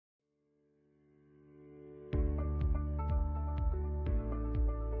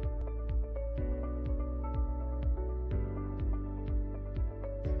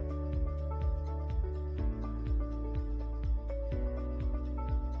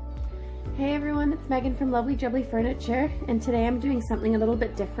Hey everyone, it's Megan from Lovely Jubbly Furniture, and today I'm doing something a little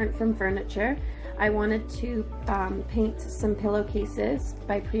bit different from furniture. I wanted to paint some pillowcases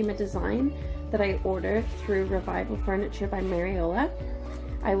by Prima Design that I ordered through Revival Furniture by Mariola.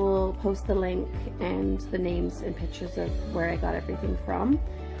 I will post the link and the names and pictures of where I got everything from.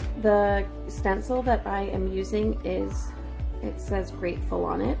 The stencil that I am using it says Grateful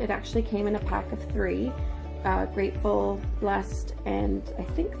on it. It actually came in a pack of 3. Grateful, Blessed, and I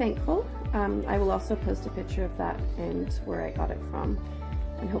think Thankful. I will also post a picture of that and where I got it from,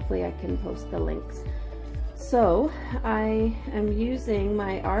 and hopefully I can post the links. So I am using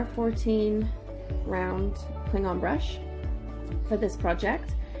my R14 round Klingon brush for this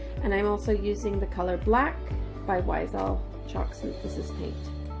project, and I'm also using the color Black by Wysall Chalk Synthesis Paint.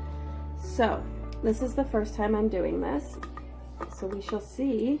 So this is the first time I'm doing this, so we shall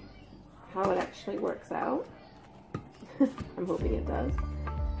see how it actually works out. I'm hoping it does.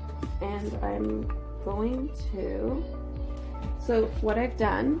 And I'm going to, so what I've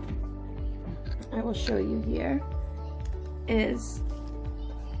done, I will show you here, is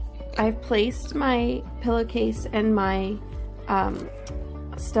I've placed my pillowcase and my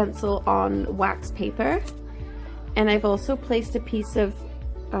stencil on wax paper, and I've also placed a piece of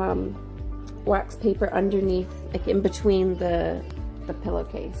wax paper underneath, like in between the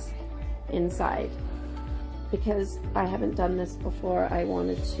pillowcase inside. Because I haven't done this before, I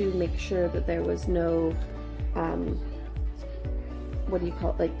wanted to make sure that there was no, what do you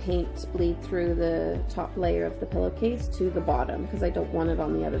call it, like paint bleed through the top layer of the pillowcase to the bottom, because I don't want it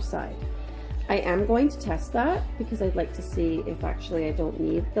on the other side. I am going to test that because I'd like to see if actually I don't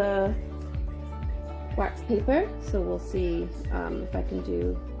need the wax paper. So we'll see if I can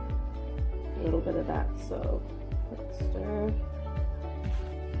do a little bit of that. So quick stir.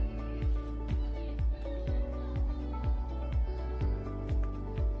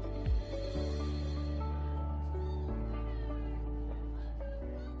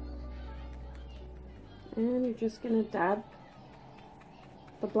 And you're just going to dab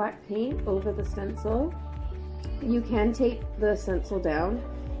the black paint over the stencil. You can tape the stencil down.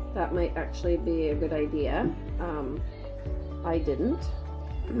 That might actually be a good idea. I didn't.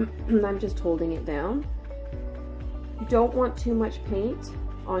 I'm just holding it down. You don't want too much paint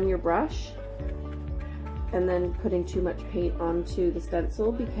on your brush and then putting too much paint onto the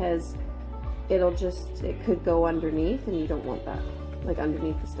stencil, because it could go underneath, and you don't want that, like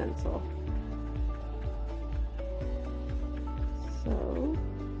underneath the stencil. So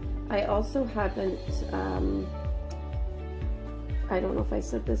I also haven't, I don't know if I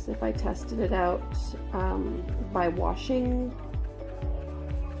said this, if I tested it out by washing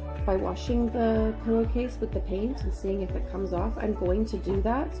the pillowcase with the paint and seeing if it comes off. I'm going to do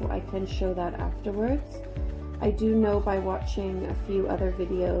that so I can show that afterwards. I do know by watching a few other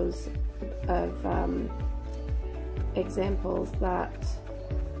videos of examples that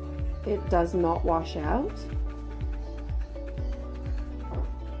it does not wash out.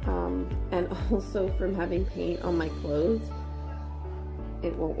 And also from having paint on my clothes,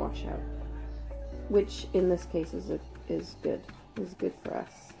 it won't wash out, which in this case is good for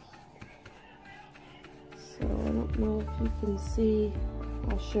us. So I don't know if you can see,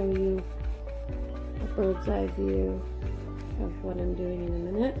 I'll show you a bird's eye view of what I'm doing in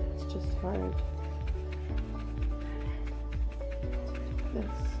a minute. It's just hard.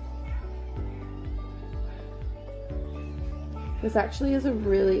 This actually is I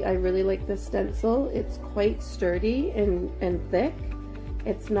really like this stencil. It's quite sturdy and thick.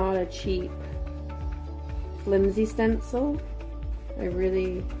 It's not a cheap, flimsy stencil. I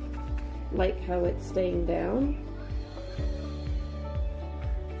really like how it's staying down.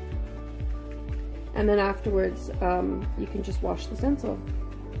 And then afterwards, you can just wash the stencil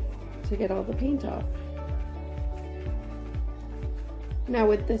to get all the paint off. Now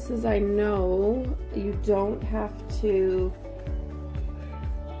with this, as I know, you don't have to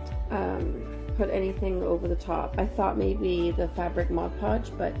put anything over the top. I thought maybe the fabric Mod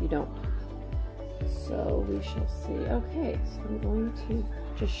Podge, but you don't. So we shall see. Okay, so I'm going to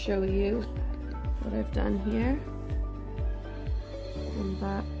just show you what I've done here. And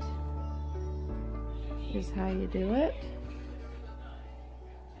that is how you do it.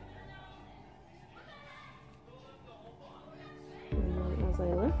 And as I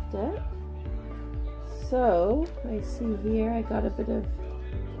lift it, so I see here I got a bit of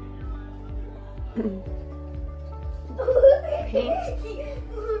paint.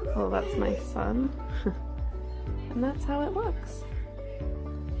 Oh, that's my son. And that's how it looks.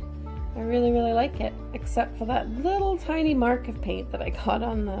 I really like it, except for that little tiny mark of paint that I got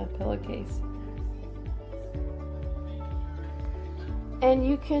on the pillowcase. And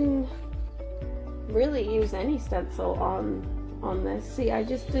you can really use any stencil on this. See, I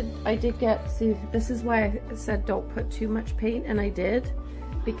did get, see, this is why I said don't put too much paint, and I did,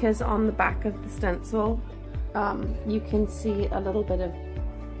 because on the back of the stencil, you can see a little bit of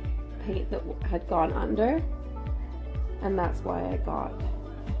paint that had gone under, and that's why I got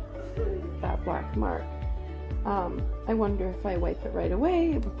that black mark. I wonder if I wipe it right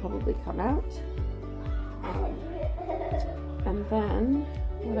away, it would probably come out. And then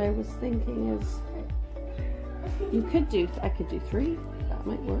what I was thinking is, I could do 3, that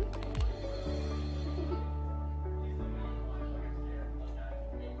might work.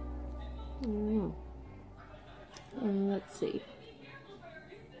 I don't know. Let's see.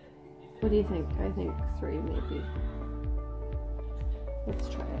 What do you think? I think 3 maybe. Let's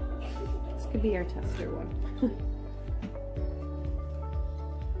try it. This could be our tester one.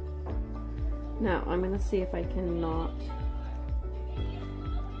 Now, I'm going to see if I can not...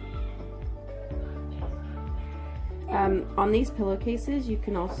 on these pillowcases, you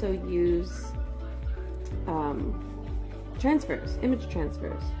can also use transfers, image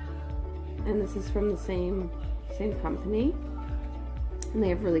transfers. And this is from the same company. And they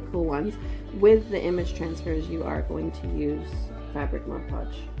have really cool ones. With the image transfers, you are going to use fabric Mod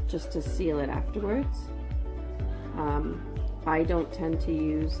Podge just to seal it afterwards. I don't tend to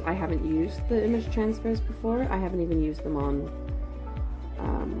use, I haven't used the image transfers before. I haven't even used them on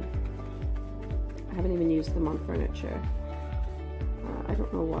furniture. I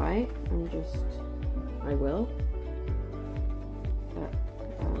don't know why, I will.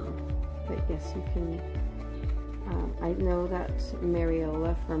 But yes, you can, I know that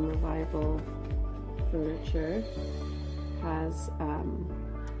Mariola from Revival Furniture has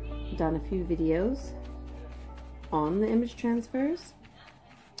done a few videos on the image transfers,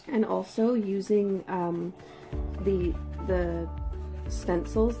 and also using the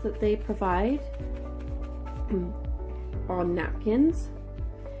stencils that they provide on napkins.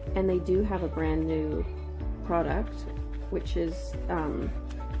 And they do have a brand new product, which is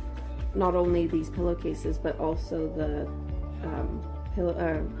not only these pillowcases, but also the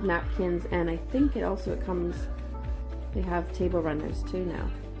napkins, and I think it comes, they have table runners too now,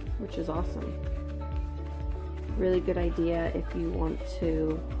 which is awesome. Really good idea if you want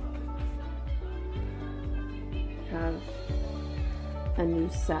to have a new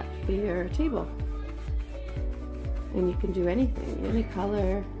set for your table. And you can do anything, any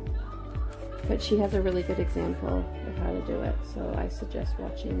color, but she has a really good example of how to do it, so I suggest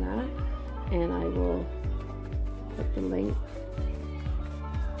watching that, and I will put the link.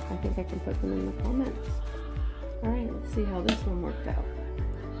 I think I can put them in the comments. Alright, let's see how this one worked out.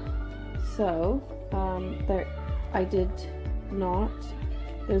 So, I did not,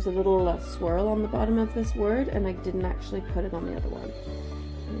 there's a little swirl on the bottom of this word, and I didn't actually put it on the other one.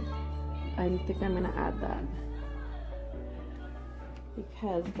 I think I'm going to add that,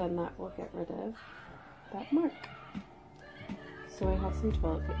 because then that will get rid of that mark. So I have some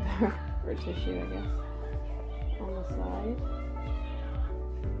toilet paper, or tissue I guess, on the side.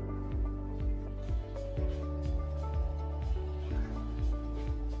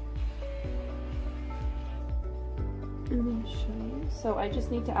 And I'll show you. So I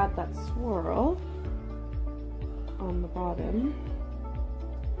just need to add that swirl on the bottom.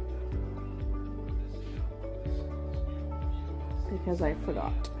 Because I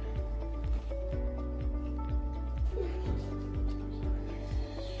forgot.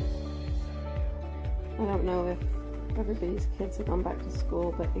 I don't know if everybody's kids have gone back to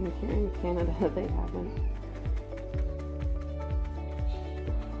school, but in Canada they haven't.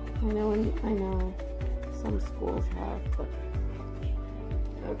 I know some schools have, but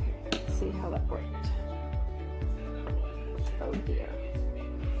okay, let's see how that worked. Oh dear.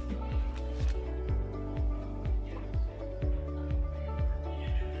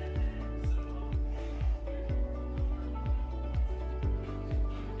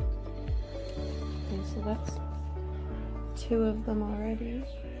 So that's 2 of them already.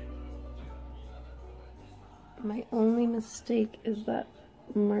 My only mistake is that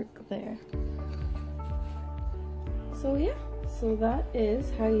mark there. So yeah, so that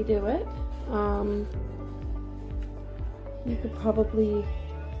is how you do it. You could probably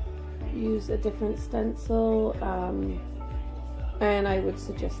use a different stencil, and I would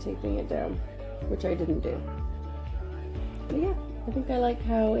suggest taping it down, which I didn't do. But yeah, I think I like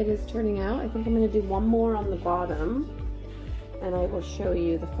how it is turning out. I think I'm going to do one more on the bottom, and I will show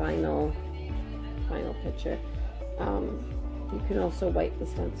you the final picture. You can also wipe the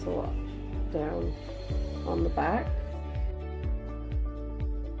stencil down on the back.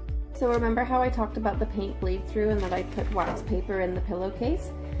 So remember how I talked about the paint bleed through and that I put wax paper in the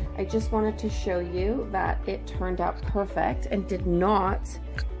pillowcase? I just wanted to show you that it turned out perfect and did not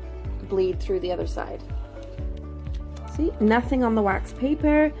bleed through the other side. See, nothing on the wax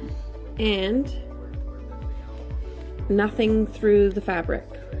paper and nothing through the fabric,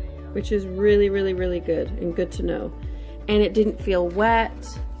 which is really, really, really good and good to know. And it didn't feel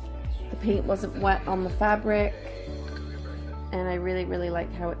wet. The paint wasn't wet on the fabric. And I really, really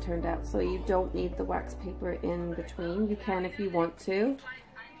like how it turned out. So you don't need the wax paper in between. You can if you want to.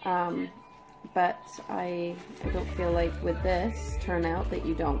 But I don't feel like with this turnout that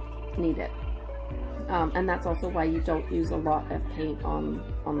you don't need it. And that's also why you don't use a lot of paint on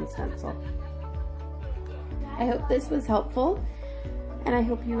the stencil. I hope this was helpful, and I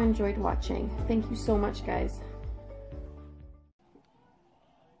hope you enjoyed watching. Thank you so much, guys.